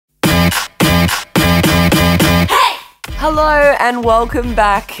Hello and welcome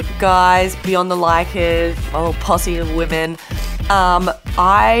back, guys, Beyond the Likers, my little posse of women.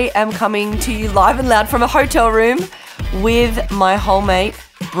 I am coming to you live and loud from a hotel room with my whole mate,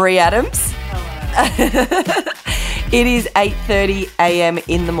 Brie Adams. Hello. It is 8:30 a.m.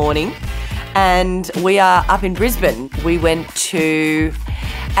 in the morning and we are up in Brisbane. We went to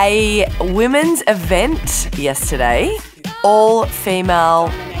a women's event yesterday, all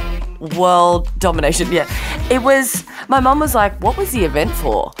female world domination. Yeah, it was, my mum was like, what was the event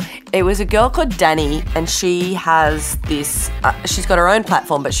for? It was a girl called Danny, and she has this, she's got her own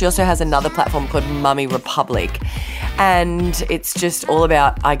platform, but she also has another platform called Mummy Republic. And it's just all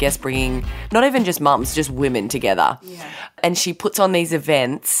about, I guess, bringing not even just mums, just women together. Yeah. And she puts on these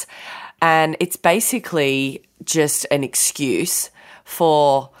events, and it's basically just an excuse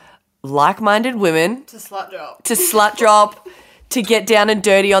for like-minded women to slut drop, to get down and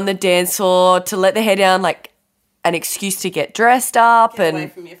dirty on the dance floor, to let their hair down, like an excuse to get dressed up get and away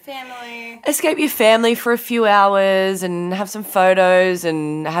from your family. Escape your family for a few hours and have some photos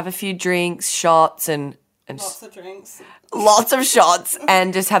and have a few drinks, shots and lots of drinks. Lots of shots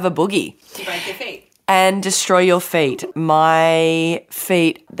and just have a boogie. To break your feet. And destroy your feet. My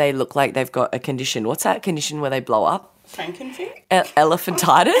feet, they look like they've got a condition. What's that condition where they blow up? Frankenfeet?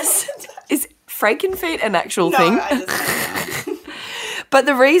 Elephantitis? Is Frankenfeet an actual thing? No, I just don't know. But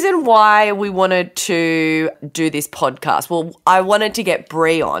the reason why we wanted to do this podcast, well, I wanted to get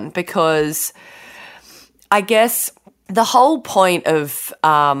Brie on because I guess the whole point of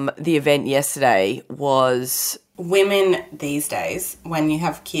the event yesterday was... Women these days, when you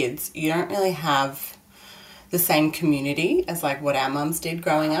have kids, you don't really have the same community as like what our mums did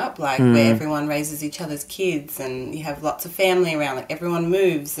growing up, like where everyone raises each other's kids and you have lots of family around, like everyone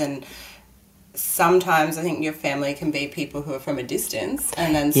moves, and sometimes I think your family can be people who are from a distance,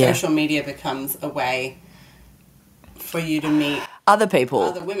 and then social media becomes a way for you to meet other people,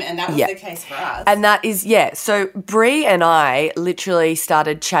 other women, and that was the case for us. And that is, so Brie and I literally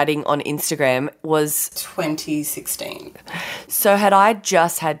started chatting on Instagram was 2016. So had I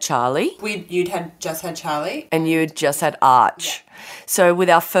just had Charlie? You'd had just had Charlie. And you had just had Arch. Yeah. So with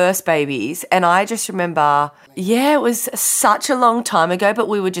our first babies, and I just remember, it was such a long time ago, but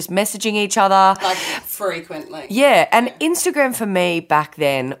we were just messaging each other. Like frequently. Yeah, and Instagram for me back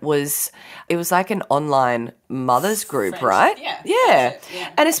then was like an online mothers group, Friendship. right? Yeah.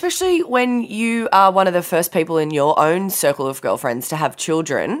 And especially when you are one of the first people in your own circle of girlfriends to have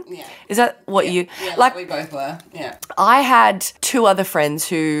children. Yeah. Is that what you... Yeah, like we both were, yeah. I had two other friends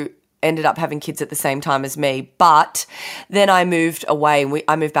who ended up having kids at the same time as me, but then I moved away and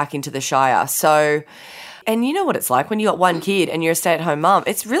I moved back into the Shire. So, and you know what it's like when you got one kid and you're a stay-at-home mum.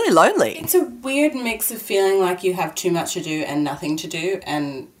 It's really lonely. It's a weird mix of feeling like you have too much to do and nothing to do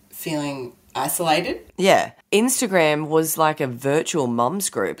and feeling isolated. Yeah. Instagram was like a virtual mums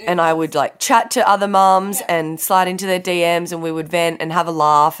group, and I would like chat to other mums and slide into their DMs, and we would vent and have a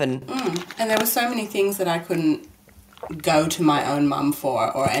laugh. And there were so many things that I couldn't go to my own mum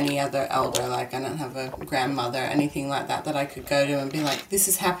for, or any other elder, like I don't have a grandmother, anything like that I could go to and be like, this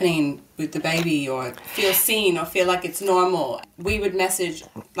is happening with the baby, or feel seen, or feel like it's normal. We would message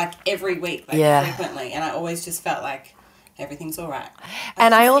like every week, frequently, and I always just felt like everything's all right.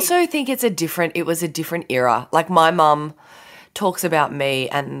 And I also think it was a different era. Like my mum talks about me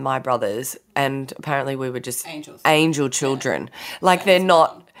and my brothers, and apparently we were just angel children. Yeah. Like they're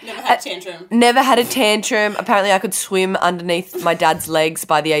not... Never had a tantrum. Apparently I could swim underneath my dad's legs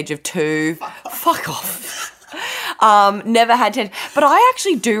by the age of 2. Fuck off. Never had tantrum. But I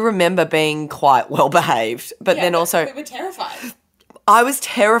actually do remember being quite well behaved. But then also... We were terrified. I was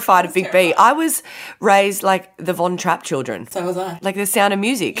terrified of Big B. I was raised like the Von Trapp children. So was I. Like The Sound of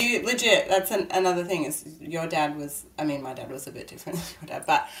Music. You legit, that's another thing is your dad was, my dad was a bit different than your dad,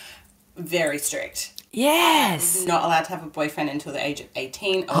 but very strict. Yes. I was not allowed to have a boyfriend until the age of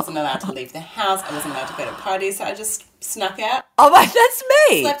 18. I wasn't allowed to leave the house. I wasn't allowed to go to parties, so I just snuck out. Oh, that's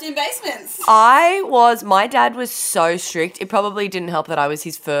me. Slept in basements. My dad was so strict. It probably didn't help that I was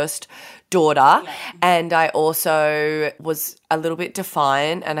his first daughter, and I also was a little bit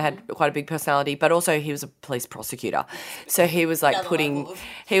defiant, and I had quite a big personality, but also he was a police prosecutor. So he was like putting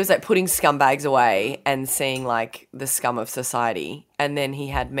scumbags away and seeing like the scum of society. And then he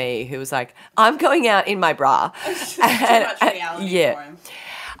had me, who was like, I'm going out in my bra. Too much reality for him.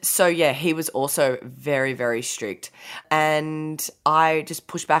 So, he was also very, very strict. And I just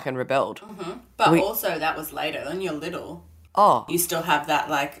pushed back and rebelled. Mm-hmm. But also that was later. When you're little, you still have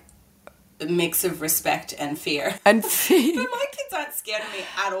that, like, mix of respect and fear. And fear. But my kids aren't scared of me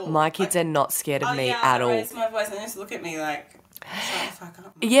at all. My kids are not scared of me at all. I raise my voice and they just look at me like... Shut the fuck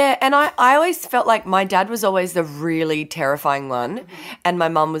up. Yeah, and I always felt like my dad was always the really terrifying one and my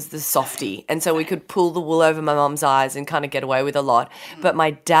mum was the softie. And so we could pull the wool over my mum's eyes and kind of get away with a lot. But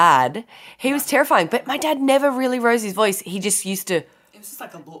my dad, he was terrifying. But my dad never really rose his voice. He just used to... It was just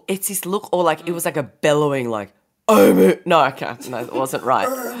like a look. It's this look, or like it was like a bellowing, like, oh, no, okay, no, it wasn't right.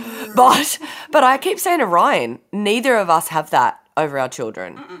 But I keep saying to Ryan, neither of us have that over our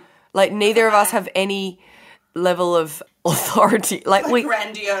children. Like, neither of us have any level of authority. Like we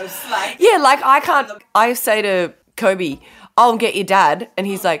grandiose, like... Yeah, like I say to Kobe, I'll get your dad, and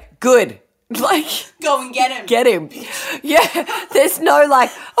he's like, good. Like, go and get him. Get him. Yeah, there's no like,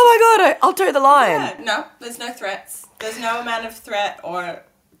 oh my God, I'll toe the line. Yeah, no, there's no threats. There's no amount of threat or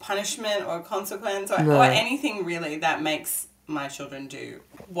punishment or consequence or anything really that makes my children do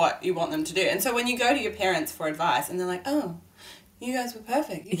what you want them to do. And so when you go to your parents for advice and they're like, oh, you guys were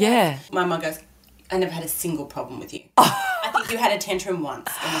perfect. Yeah. My mum goes, I never had a single problem with you. I think you had a tantrum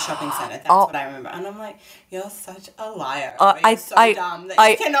once in the shopping centre. That's what I remember. And I'm like, you're such a liar. You're so dumb that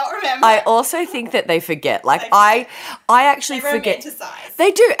you cannot remember. I also think that they forget. Like, I actually forget. Romanticize.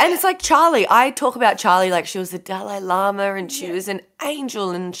 They do. And it's like Charlie. I talk about Charlie like she was the Dalai Lama and she was an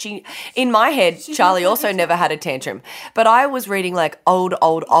angel. And she, in my head, Charlie also never had a tantrum. But I was reading like old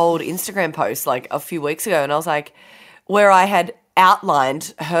Instagram posts like a few weeks ago. And I was like, where I had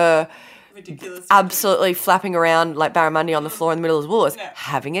outlined her... Ridiculous. Absolutely flapping around like barramundi on the floor in the middle of Woolworths,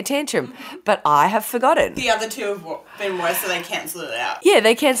 having a tantrum. But I have forgotten. The other two have been worse, so they cancel it out. Yeah,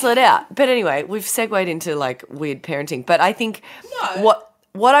 they cancel it out. But anyway, we've segued into like weird parenting. But I think what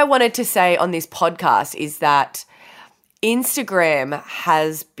I wanted to say on this podcast is that Instagram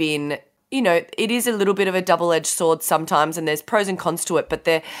has been... You know, it is a little bit of a double-edged sword sometimes, and there's pros and cons to it, but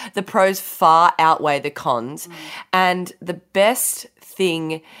the pros far outweigh the cons. And the best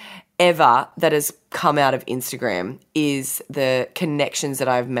thing ever that has come out of Instagram is the connections that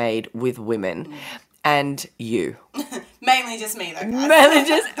I've made with women and you. Mainly just me, though,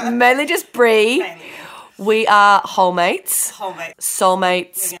 guys. mainly just Bree. Mainly. We are wholemates.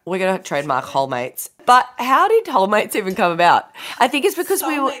 Soulmates. We're going to trademark wholemates. But how did wholemates even come about? I think it's because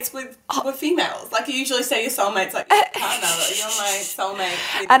soulmates with females. Like you usually say your soulmate's like your partner, but you're my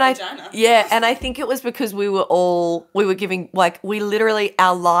soulmate with vagina. Yeah, and I think it was because we were giving, like, we literally,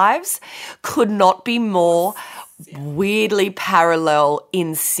 our lives could not be more weirdly parallel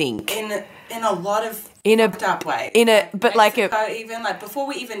in sync. In a lot of fucked up way. But Mexico, even like before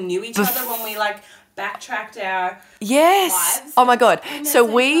we even knew each other, when we like backtracked our lives. Oh my God. So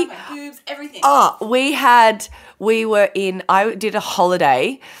we boobs, everything. I did a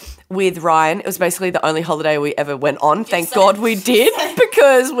holiday with Ryan. It was basically the only holiday we ever went on. Thank God we did,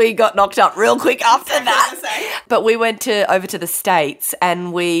 because we got knocked up real quick after that. But we went over to the States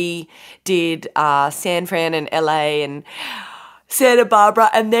and we did San Fran and LA and Santa Barbara,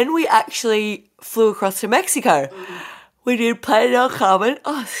 and then we actually flew across to Mexico. We did Playa del Carmen.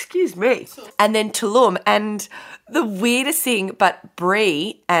 Oh, excuse me. And then Tulum. And the weirdest thing, but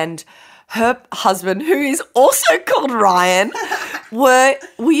Bree and her husband, who is also called Ryan, were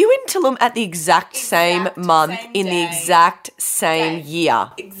you in Tulum at the exact same month, in the exact same year?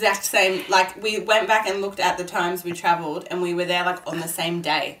 Exact same. Like, we went back and looked at the times we travelled, and we were there, like, on the same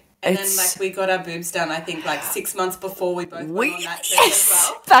day. And then, like, we got our boobs done, I think, like 6 months before we both went on that trip as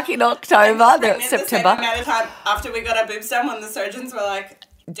well. Back in October, September. The same amount of time after we got our boobs done, when the surgeons were like,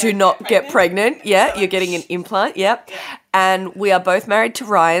 do not get pregnant. Yeah, you're getting an implant. Yep. Yeah. And we are both married to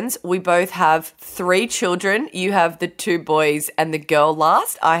Ryans. We both have 3 children. You have the 2 boys and the girl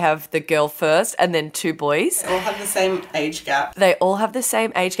last. I have the girl first and then 2 boys. They all have the same age gap. They all have the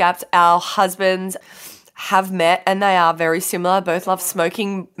same age gaps. Our husbands have met and they are very similar. Both love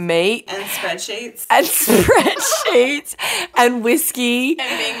smoking meat. And spreadsheets. And whiskey.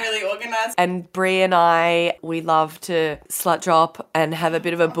 And being really organised. And Brie and I, we love to slut drop and have a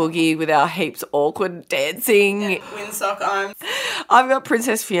bit of a boogie with our heaps awkward dancing. And windsock arms. I've got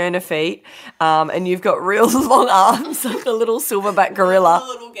Princess Fiona feet and you've got real long arms like a little silverback gorilla. A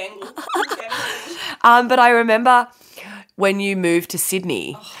little gangle. But I remember when you moved to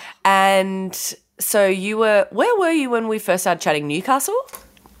Sydney and... So where were you when we first started chatting? Newcastle?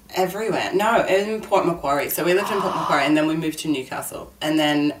 Everywhere. No, in Port Macquarie. So we lived in Port Macquarie and then we moved to Newcastle. And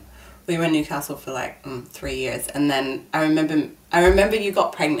then we were in Newcastle for like 3 years. And then I remember you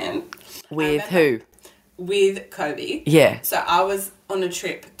got pregnant. With who? With Kobe. Yeah. So I was on a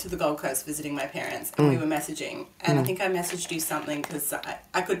trip to the Gold Coast visiting my parents and we were messaging. And I think I messaged you something because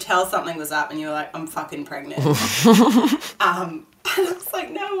I could tell something was up and you were like, I'm fucking pregnant. And I was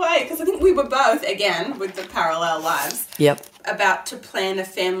like, no way, because I think we were both, again, with the parallel lives, about to plan a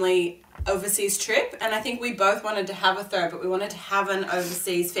family overseas trip, and I think we both wanted to have a third, but we wanted to have an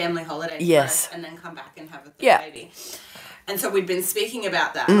overseas family holiday Yes. first and then come back and have a third Yeah. baby. And so we'd been speaking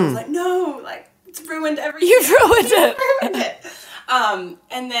about that. And I was like, no, like, it's ruined everything. You've ruined it. Ruined it.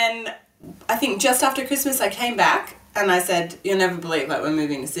 And then I think just after Christmas I came back and I said, you'll never believe, like, we're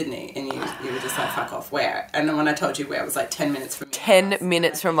moving to Sydney. And you were just like, fuck off, where? And then when I told you where, it was like 10 minutes from me. 10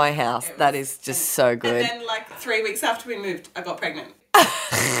 minutes from my house. That is just so good. And then, like, 3 weeks after we moved, I got pregnant.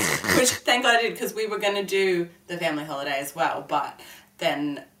 Which, thank God I did, because we were going to do the family holiday as well. But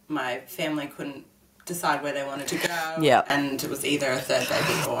then my family couldn't decide where they wanted to go. Yeah. And it was either a third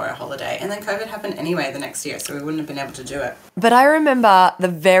baby or a holiday. And then COVID happened anyway the next year, so we wouldn't have been able to do it. But I remember the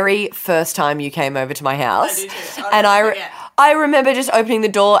very first time you came over to my house. I do too. And forget. I remember just opening the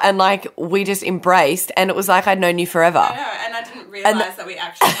door and, like, we just embraced, and it was like I'd known you forever. I know, and I didn't realise that we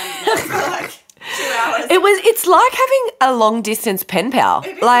actually hadn't met for like 2 hours. It's like having a long distance pen pal.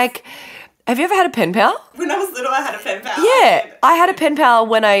 It is. Like, have you ever had a pen pal? When I was little, I had a pen pal. Yeah, I had a pen pal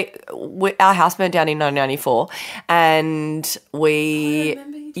when our house burned down in 1994, and we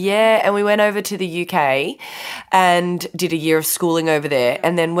went over to the UK and did a year of schooling over there.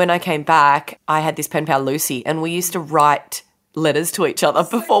 And then when I came back, I had this pen pal, Lucy, and we used to write letters to each other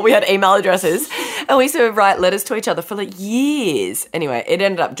before we had email addresses, and we used to write letters to each other for like years. Anyway, it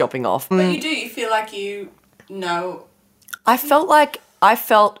ended up dropping off. But you feel like you know. I felt like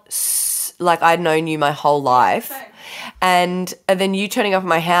I'd known you my whole life. Same. And then you turning up at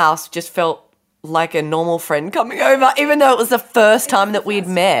my house just felt like a normal friend coming over, even though it was the first time that we'd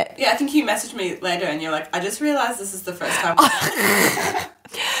met. Yeah, I think you messaged me later and you're like, I just realised this is the first time.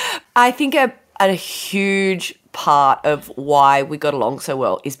 I think a huge part of why we got along so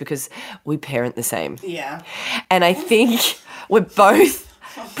well is because we parent the same. Yeah. And I think we're both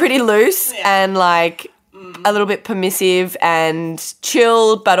pretty loose and like a little bit permissive and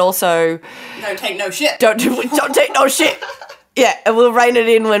chilled, but also Don't take no shit. don't take no shit. Yeah, and we'll rein it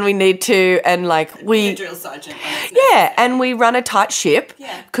in when we need to, and like Be a drill sergeant. yeah, and we run a tight ship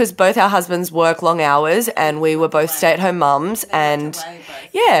Yeah. because both our husbands work long hours, and we were both stay-at-home mums, and away both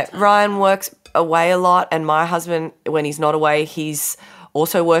yeah, Ryan works away a lot, and my husband, when he's not away, he's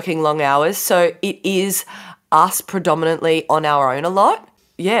also working long hours, so it is us predominantly on our own a lot.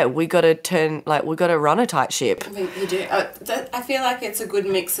 Yeah, we got to run a tight ship. I think you do. I feel like it's a good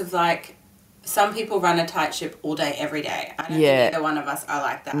mix of like, some people run a tight ship all day, every day. I don't think either one of us are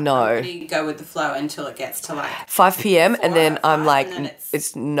like that. No. I'm pretty go with the flow until it gets to like 5 p.m. and then 4 or I'm 5, like, and then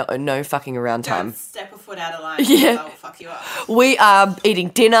it's no fucking around time. don't step a foot out of line. Yeah. I'll fuck you up. We are eating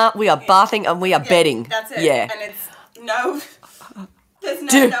dinner, we are bathing, and we are bedding. That's it. Yeah. And it's no. There's no.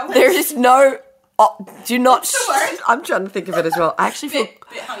 Dude, no there is no. Do not. the word? I'm trying to think of it as well. I actually feel.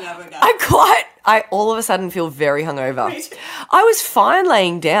 bit hungover, guys. I all of a sudden feel very hungover. Me too. I was fine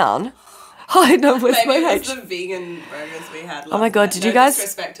laying down. I know with Maybe my it age. was the vegan burgers we had. Oh my God, night. did No you guys-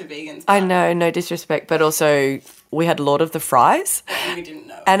 disrespect to vegans? I know, no disrespect, but also we had Lord of the Fries, And we didn't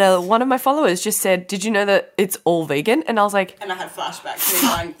know. and one of my followers just said, "Did you know that it's all vegan?" And I was like, And I had flashbacks to me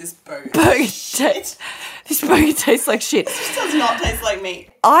buying this burger. "Burger Shit. this burger tastes like shit." This does not taste like meat.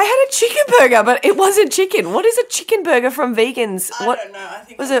 I had a chicken burger, but it wasn't chicken. What is a chicken burger from vegans? I What don't know. I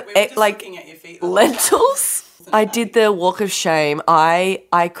think was we it? were just Like looking at your feet. the whole time. lentils? I did the walk of shame.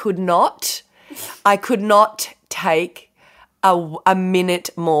 I could not take a minute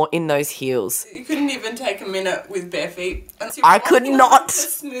more in those heels. You couldn't even take a minute with bare feet. I could not.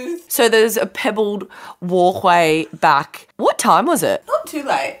 Smooth. So there's a pebbled walkway back. What time was it? Not too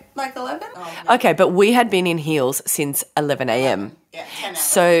late. Like 11? Oh, no. Okay, but we had been in heels since 11 a.m. Yeah, 10 hours.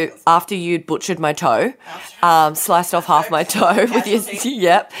 So after you'd butchered my toe, sliced off half my toe with your, Casualty.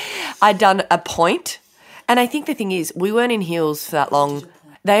 yep, I'd done a point. And I think the thing is, we weren't in heels for that long.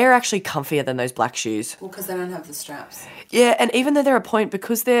 They are actually comfier than those black shoes. Well, because they don't have the straps. Yeah, and even though they're a point,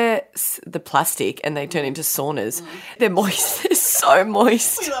 because they're the plastic and they turn into saunas, they're moist. They're so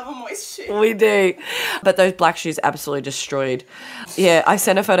moist. We love a moist shoe. We do. But those black shoes absolutely destroyed. Yeah, I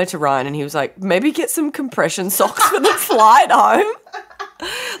sent a photo to Ryan and he was like, maybe get some compression socks for the flight home.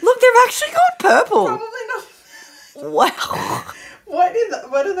 Look, they've actually gone purple. Probably not. Wow. What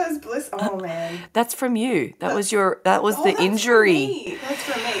are those bliss? Oh, man. That's from you. That was the That's injury. For me. That's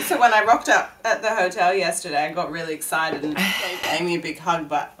for me. So when I rocked up at the hotel yesterday, I got really excited and gave Amy a big hug,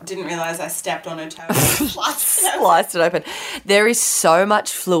 but didn't realise I stepped on her toe and Sliced it open. There is so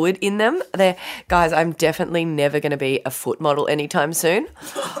much fluid in them. Guys, I'm definitely never going to be a foot model anytime soon.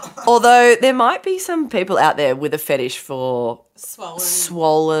 Although there might be some people out there with a fetish for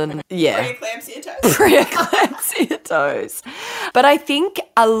swollen, yeah, preeclampsia toes. preeclampsia toes. But I think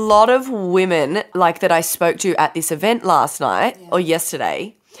a lot of women like that I spoke to at this event last night or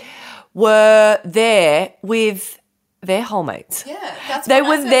yesterday were there with their whole-mates. Yeah, that's They what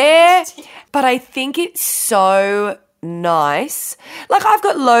were I said. there, but I think it's so nice. Like, I've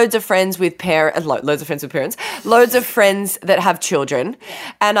got loads of friends with parents, loads of friends with parents, loads of friends that have children,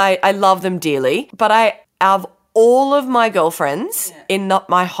 and I love them dearly. But out of all of my girlfriends in not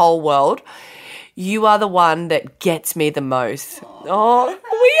my whole world, you are the one that gets me the most. Oh, we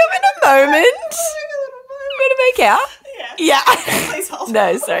have in a moment. You want to make out? Yeah. Please hold.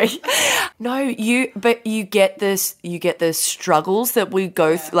 No, sorry. No, but you get this, you get the struggles that we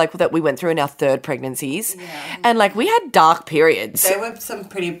go like that we went through in our third pregnancies. Yeah. And like we had dark periods. There were some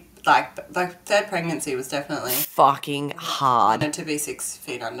pretty, like third pregnancy was definitely Fucking hard. wanted to be 6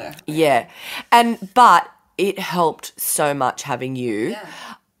 feet under. Yeah. But it helped so much having you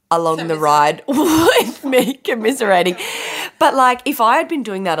along the ride with me commiserating. But like if I had been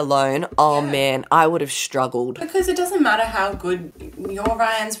doing that alone, man, I would have struggled. Because it doesn't matter how good, your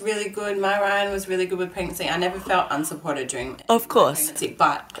Ryan's really good, my Ryan was really good with pregnancy. I never felt unsupported during Of course. pregnancy,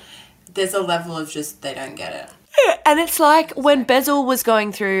 but there's a level of just they don't get it. And it's like when Bezel was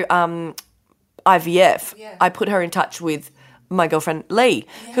going through IVF, I put her in touch with my girlfriend Lee,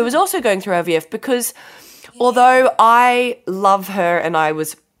 who was also going through IVF because although I love her and I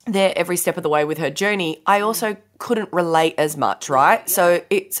was there every step of the way with her journey, I also couldn't relate as much, right? So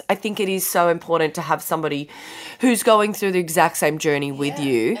I think it is so important to have somebody who's going through the exact same journey with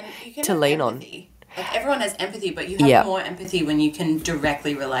you And you can to have lean empathy. Like everyone has empathy, but you have more empathy when you can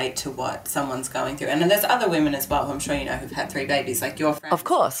directly relate to what someone's going through. And then there's other women as well, who I'm sure you know, who've had 3 babies, like your friends. Of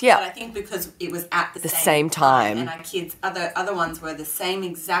course, yeah. But I think because it was at the same time. and our kids, other ones were the same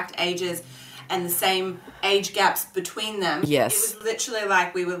exact ages and the same age gaps between them. Yes. It was literally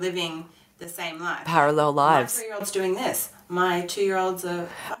like we were living the same life. Parallel lives. My 3-year-old's doing this. My 2-year-olds are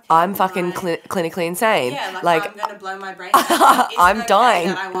I'm fucking clinically insane. Yeah, like I'm going to blow my brain out. It's I'm okay dying.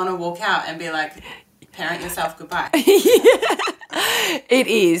 that I want to walk out and be like, parent yourself goodbye. It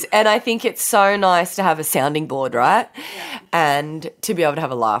is. And I think it's so nice to have a sounding board, right? Yeah. And to be able to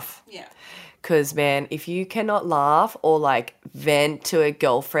have a laugh. Yeah. Because, man, if you cannot laugh or like vent to a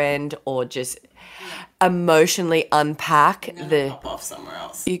girlfriend or just emotionally unpack I'm gonna the. pop off somewhere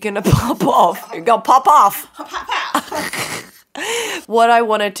else. You're going to pop off. You're going to pop off. What I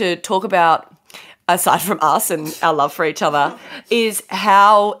wanted to talk about, aside from us and our love for each other, is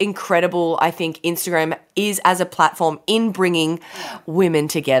how incredible I think Instagram is as a platform in bringing women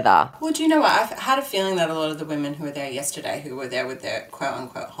together. Well, do you know what? I've had a feeling that a lot of the women who were there yesterday, who were there with their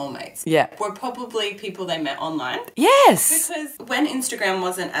quote-unquote whole-mates, were probably people they met online. Yes. Because when Instagram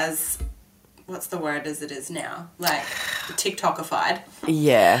wasn't as, what's the word as it is now? Like, TikTokified.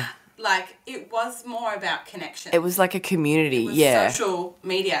 Yeah. Like, it was more about connection. It was like a community, It was yeah. social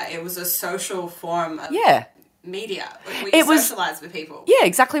media. It was a social form of media. Like, It we was- socialise with people. Yeah,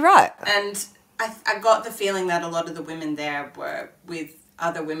 exactly right. And I got the feeling that a lot of the women there were with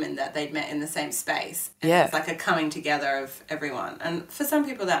other women that they'd met in the same space. And Yeah. it's like a coming together of everyone. And for some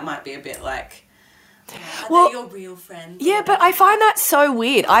people that might be a bit like, are Well, they your real friends? Yeah, but I find that so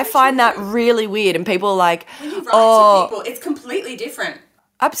weird. I find that really weird. And people are like, When you write to people, it's completely different.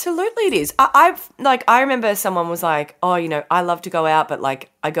 absolutely it is. I remember someone was like, oh, you know, I love to go out, but like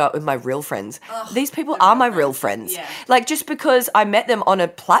I go out with my real friends. These people are my real friends. Yeah. Like just because I met them on a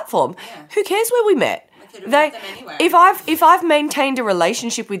platform, who cares where we met? could have met them anywhere. If I've maintained a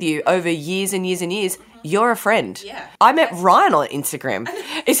relationship with you over years and years and years, you're a friend. Yeah. I met Ryan on Instagram.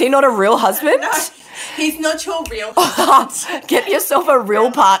 Is he not a real husband? No, he's not your real husband. Get yourself a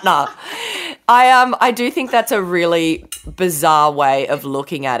real partner. I do think that's a really bizarre way of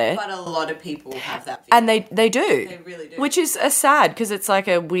looking at it. But a lot of people have that feeling. And they do. They really do. Which is sad because it's like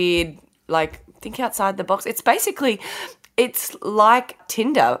a weird, like, think outside the box. It's basically, it's like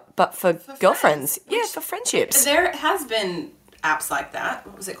Tinder, but for girlfriends. Yeah, for friendships. There has been apps like that.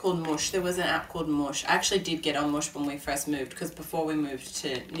 What was it called? Mush. There was an app called Mush. I actually did get on Mush when we first moved because before we moved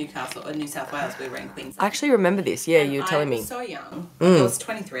to Newcastle or New South Wales, we were in Queensland. I actually remember this. Yeah, you were telling I me. was so young. I was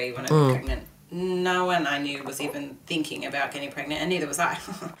 23 when I was pregnant. No one I knew was even thinking about getting pregnant, and neither was I.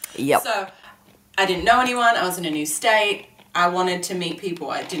 Yep. So I didn't know anyone. I was in a new state. I wanted to meet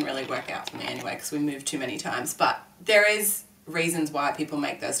people. It didn't really work out for me anyway because we moved too many times. But there is reasons why people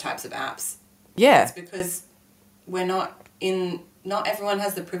make those types of apps. Yeah. It's because we're not everyone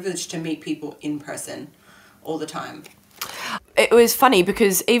has the privilege to meet people in person all the time. It was funny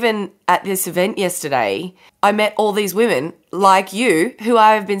because even at this event yesterday, I met all these women like you who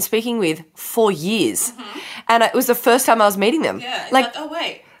I have been speaking with for years. And it was the first time I was meeting them. Yeah. It's Like, oh,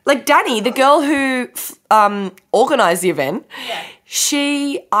 wait. like Danny, the girl who organised the event, Yeah.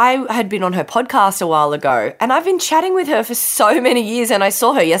 I had been on her podcast a while ago, and I've been chatting with her for so many years, and I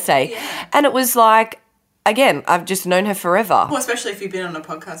saw her yesterday, and it was like, again, I've just known her forever. Well, especially if you've been on a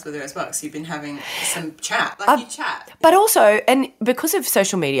podcast with her as well, because you've been having some chat. Like, you chat. But also, and because of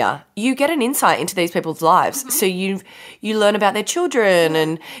social media, you get an insight into these people's lives. So you learn about their children,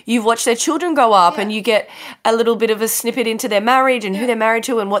 and you watch their children grow up, and you get a little bit of a snippet into their marriage and who they're married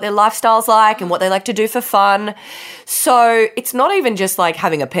to and what their lifestyle's like and what they like to do for fun. So it's not even just like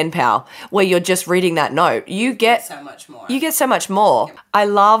having a pen pal where you're just reading that note. You get so much more. You get so much more. Yeah. I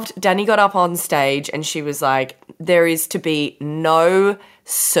loved, Danny got up on stage and she was like, there is to be no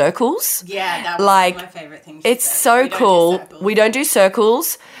circles. Yeah, that was like, one of my favourite things. It's so cool. We don't do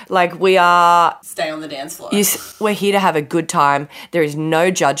circles. Like, we are... Stay on the dance floor. We're here to have a good time. There is no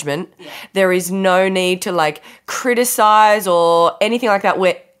judgment. Yeah. There is no need to, like, criticise or anything like that.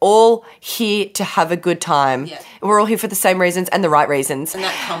 We're all here to have a good time. Yeah. We're all here for the same reasons and the right reasons. And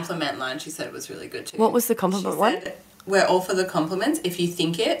that compliment line she said was really good too. What was the compliment one? We're all for the compliments. If you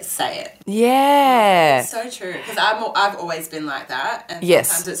think it, say it. Yeah. It's so true. Because I've always been like that. And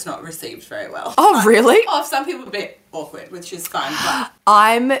sometimes it's not received very well. Oh, really? Some people are a bit awkward, which is fine. But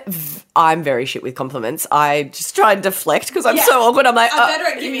I'm very shit with compliments. I just try and deflect because I'm so awkward. I'm like, I'm better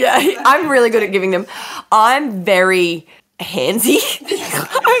at giving them. I'm really good at giving them. I'm very handsy.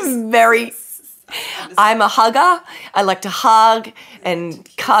 I'm a hugger. I like to hug and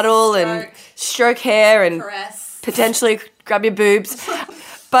cuddle and stroke hair and potentially grab your boobs.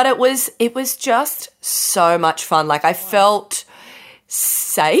 But it was just so much fun. Like, I felt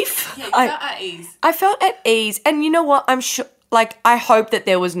safe. Yeah, you felt at ease. I felt at ease. And you know what? I'm sure, like, I hope that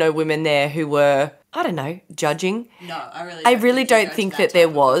there was no women there who were, I don't know, judging. No, I really don't think that there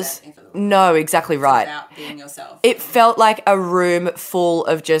was. No, exactly right. It's about being yourself. It felt like a room full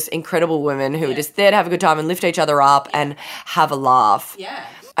of just incredible women who were just there to have a good time and lift each other up and have a laugh. Yeah.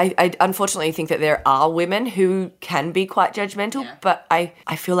 I unfortunately think that there are women who can be quite judgmental, but I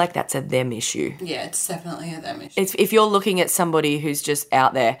feel like that's a them issue. Yeah, it's definitely a them issue. If you're looking at somebody who's just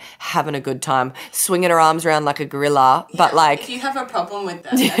out there having a good time, swinging her arms around like a gorilla, but like... If you have a problem with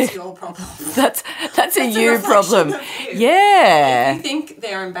that, that's your problem. that's a you problem. Yeah. If you think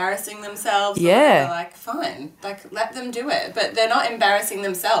they're embarrassing themselves, they're like, fine, like, let them do it. But they're not embarrassing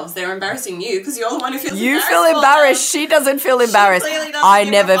themselves. They're embarrassing you because you're the one who feels embarrassed. You feel embarrassed. She doesn't feel embarrassed. I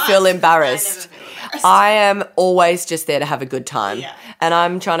never feel embarrassed. I am always just there to have a good time. Yeah. And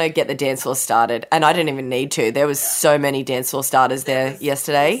I'm trying to get the dance floor started. And I didn't even need to. There was so many dance floor starters there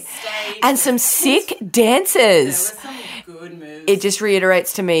yesterday. And some sick dancers. There were some good moves. It just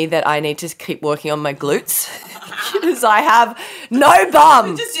reiterates to me that I need to keep working on my glutes. Because I have no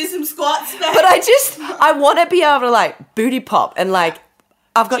bum. Just do some squats, babe. But I want to be able to, like, booty pop and, like,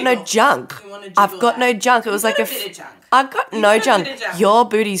 I've got no junk. I've got no junk. It was like a bit of junk. I've got no junk. Your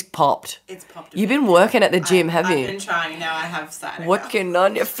booty's popped. It's popped. You've been working at the gym, have you? I've been trying. Now I have sciatica. Working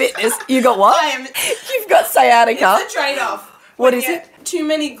on your fitness. You got what? You've got sciatica. It's a trade-off. What is it? Too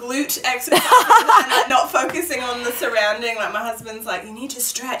many glute exercises and like not focusing on the surrounding. Like, my husband's like, you need to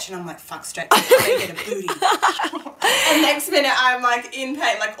stretch. And I'm like, fuck, stretch. I'm trying to get a booty. And next minute I'm like in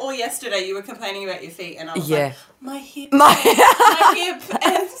pain. Like, all yesterday you were complaining about your feet. And I was like, my hip. My hip.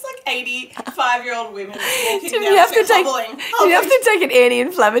 And it's like 85-year-old women walking Did you have to take an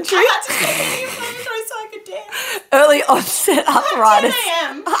anti-inflammatory? I had to take an anti-inflammatory so I could dance. Early onset arthritis.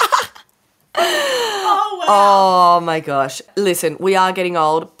 10 a.m. Oh, wow. Oh, my gosh. Listen, we are getting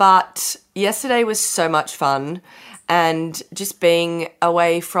old, but yesterday was so much fun, and just being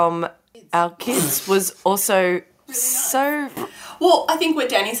away from our kids was also really nice. Well, I think what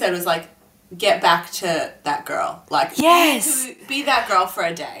Danny said was, like, get back to that girl. Like, be that girl for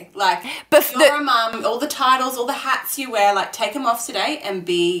a day. Like, but you're a mum, all the titles, all the hats you wear, like, take them off today and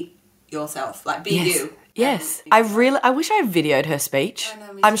be yourself. Like, be you. Yes, I wish I videoed her speech.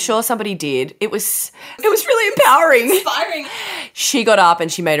 I'm sure somebody did. It was really empowering. Inspiring. She got up and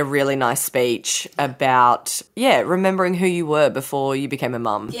she made a really nice speech about, remembering who you were before you became a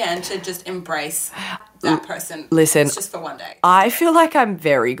mum. Yeah, and to just embrace that person. Listen, it's just for one day. I feel like I'm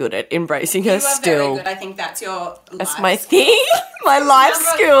very good at embracing her still. You are very good. I think that's your That's my thing. My life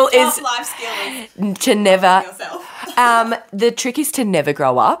skill is to never... yourself. The trick is to never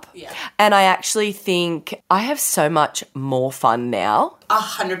grow up. Yeah. And I actually think I have so much more fun now.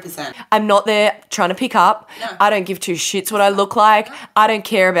 100%. I'm not there trying to pick up. No. I don't give two shits what I look like. No. I don't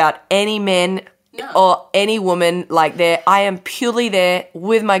care about any men or any woman like there. I am purely there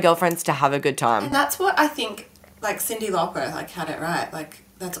with my girlfriends to have a good time. And that's what I think, like, Cyndi Lauper, like, had it right. Like,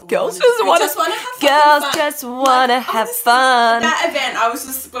 That's all Girls I wanna just do. want to have girls fun. just want to have honestly, fun. That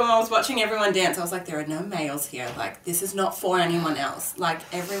event, when I was watching everyone dance, I was like, there are no males here. Like, this is not for anyone else. Like,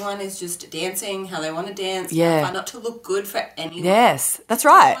 everyone is just dancing how they want to dance. Yeah. Try not to look good for anyone. Yes, that's Do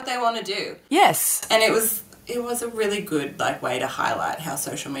right. what they want to do. Yes. And it was a really good way to highlight how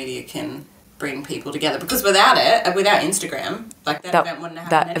social media can bring people together, because without Instagram, that event wouldn't have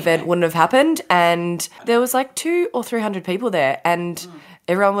happened. That event wouldn't have happened, and there was 200 or 300 people there, and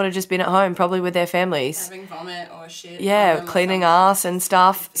everyone would have just been at home, probably with their families. Having vomit or shit. Yeah, cleaning ass and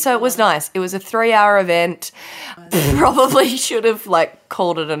stuff. So it was nice. It was a 3-hour event. Probably should have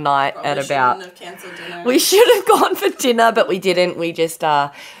called it a night at about. Shouldn't have cancelled dinner. We should have gone for dinner, but we didn't. We just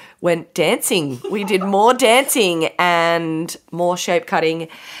went dancing. We did more dancing and more shape cutting.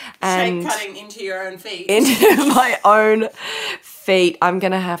 And shape cutting into your own feet. into my own feet. I'm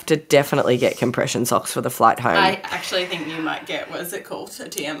going to have to definitely get compression socks for the flight home. I actually think you might get, what is it called? A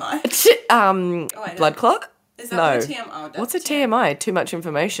TMI? Blood clot? Is that No. what a TMI? Oh, What's a TMI? Too much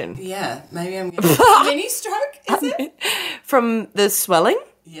information. Yeah, maybe I'm getting a mini stroke, is it? From the swelling?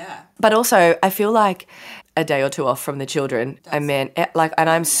 Yeah. But also, I feel like a day or two off from the children, and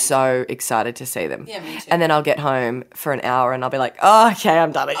I'm so excited to see them. Yeah, me too. And then I'll get home for an hour and I'll be like, oh, okay,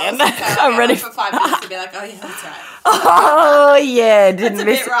 I'm done again. I'm ready. For 5 minutes to be like, oh yeah, that's right. Oh yeah, didn't It's a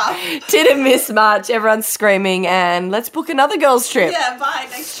miss bit rough. didn't miss much. Everyone's screaming, and let's book another girls trip. Yeah, bye,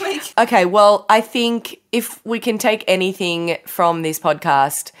 next week. Okay, well, I think if we can take anything from this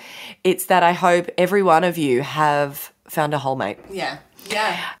podcast, it's that I hope every one of you have found a wholemate. Yeah.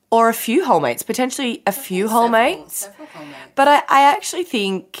 Yeah. Or a few wholemates, potentially a few wholemates. Several wholemates. But I actually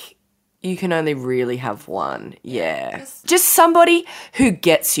think you can only really have one. Yeah. Just somebody who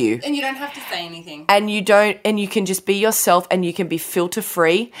gets you. And you don't have to say anything. And you can just be yourself, and you can be filter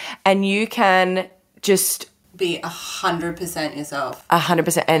free, and you can just Be 100% yourself.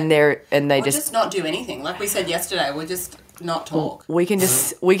 100%, and they Or just not do anything. Like we said yesterday, we'll just not talk. we can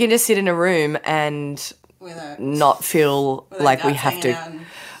just sit in a room and Without not feel like we guts have hanging to. out and-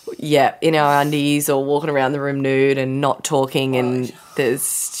 Yeah, in our undies or walking around the room nude and not talking, and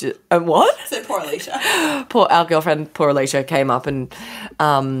there's just, what? So poor Alicia. Our girlfriend, poor Alicia, came up and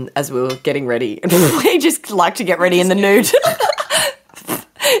as we were getting ready, we just like to get ready in the nude.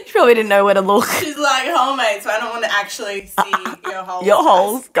 She probably didn't know where to look. She's like, homemade, so I don't want to actually see your holes. Your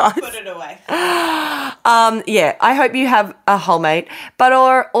holes, guys. Put it away. Yeah, I hope you have a wholemate, but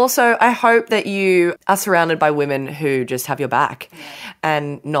also I hope that you are surrounded by women who just have your back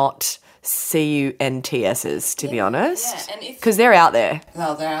and not CUNTSs, to be honest. Yeah, and because they're out there.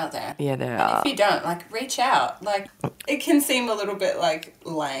 Well, they're out there. Yeah, they And are. if you don't, reach out. It can seem a little bit,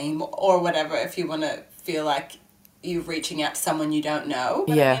 lame or whatever if you want to feel like you're reaching out to someone you don't know.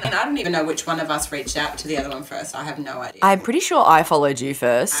 But Yeah. and I don't even know which one of us reached out to the other one first. I have no idea. I'm pretty sure I followed you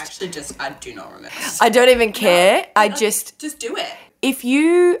first. I do not remember. I don't even care. Just do it. If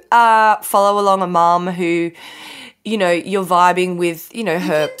you follow along a mum who, you're vibing with, her. You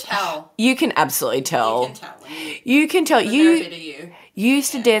can tell. You can absolutely tell. You can tell. When You can tell. they're a bit of you. You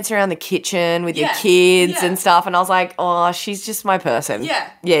used to dance around the kitchen with your Yeah, kids yeah. and stuff, and I was like, oh, she's just my person. Yeah.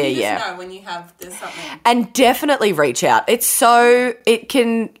 Yeah, You yeah. just know when you have there's something. And definitely reach out. It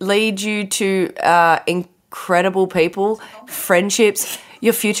can lead you to incredible people, friendships,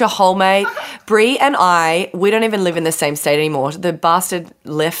 your future wholemate. Brie and we don't even live in the same state anymore. The bastard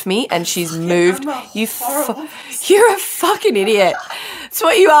left me and she's moved. You're a fucking idiot. That's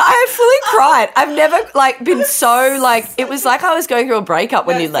what you are. I fully cried. I've never been so it was like I was going through a breakup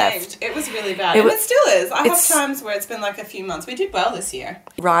when you left. It was really bad. And it still is. I have times where it's been a few months. We did well this year.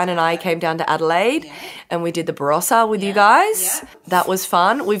 Ryan and I came down to Adelaide and we did the Barossa with you guys. Yeah. That was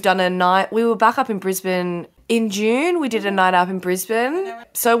fun. We've done a night. We were back up in Brisbane in June. We did a night up in Brisbane.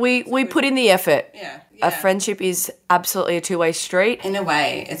 So we put in the effort. Yeah. A friendship is absolutely a two-way street. In a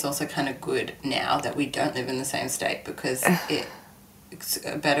way, it's also kind of good now that we don't live in the same state because it's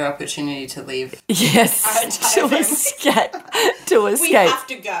a better opportunity to leave. Yes, Our entire to family. escape. We have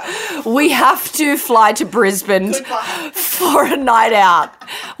to go. We have to fly to Brisbane Goodbye. for a night out.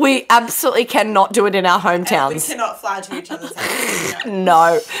 We absolutely cannot do it in our We hometowns. cannot fly to each other's houses. No.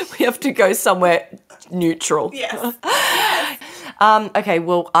 No, we have to go somewhere neutral. Yes. Okay,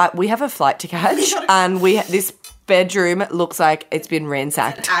 well, we have a flight to catch, and this bedroom looks like it's been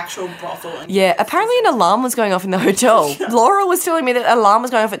ransacked. Actual brothel. Yeah, apparently an alarm was going off in the hotel. Laura was telling me that an alarm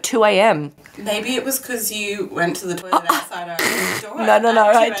was going off at 2 a.m. Maybe it was because you went to the toilet outside our door. No,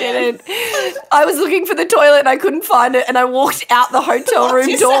 at I 2 a.m. didn't. I was looking for the toilet and I couldn't find it, and I walked out the hotel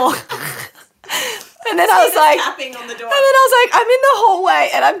room door. And then I was like, tapping on the door. I'm in the hallway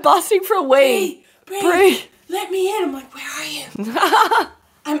and I'm busting for a wee. Brie, Brie. let me in. I'm like, where are you?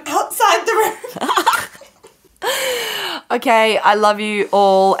 I'm outside the room. Okay, I love you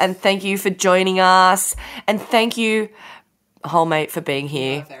all and thank you for joining us. And thank you, Wholemate, for being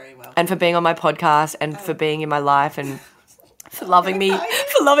here. You're very welcome. And for being on my podcast and for being in my life and for loving me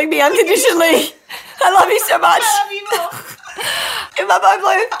unconditionally. I love you so much. I love you more. Bye-bye,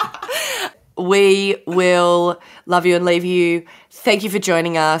 Blue. We will love you and leave you. Thank you for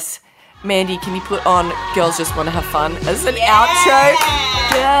joining us. Mandy, can you put on Girls Just Want to Have Fun as an outro?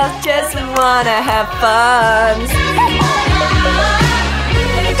 Girls just want to have fun.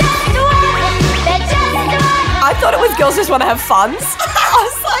 I thought it was Girls Just Want to Have Funs. I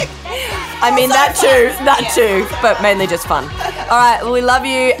was like, I mean, that too, but mainly just fun. All right, well, we love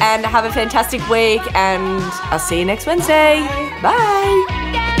you and have a fantastic week, and I'll see you next Wednesday. Bye.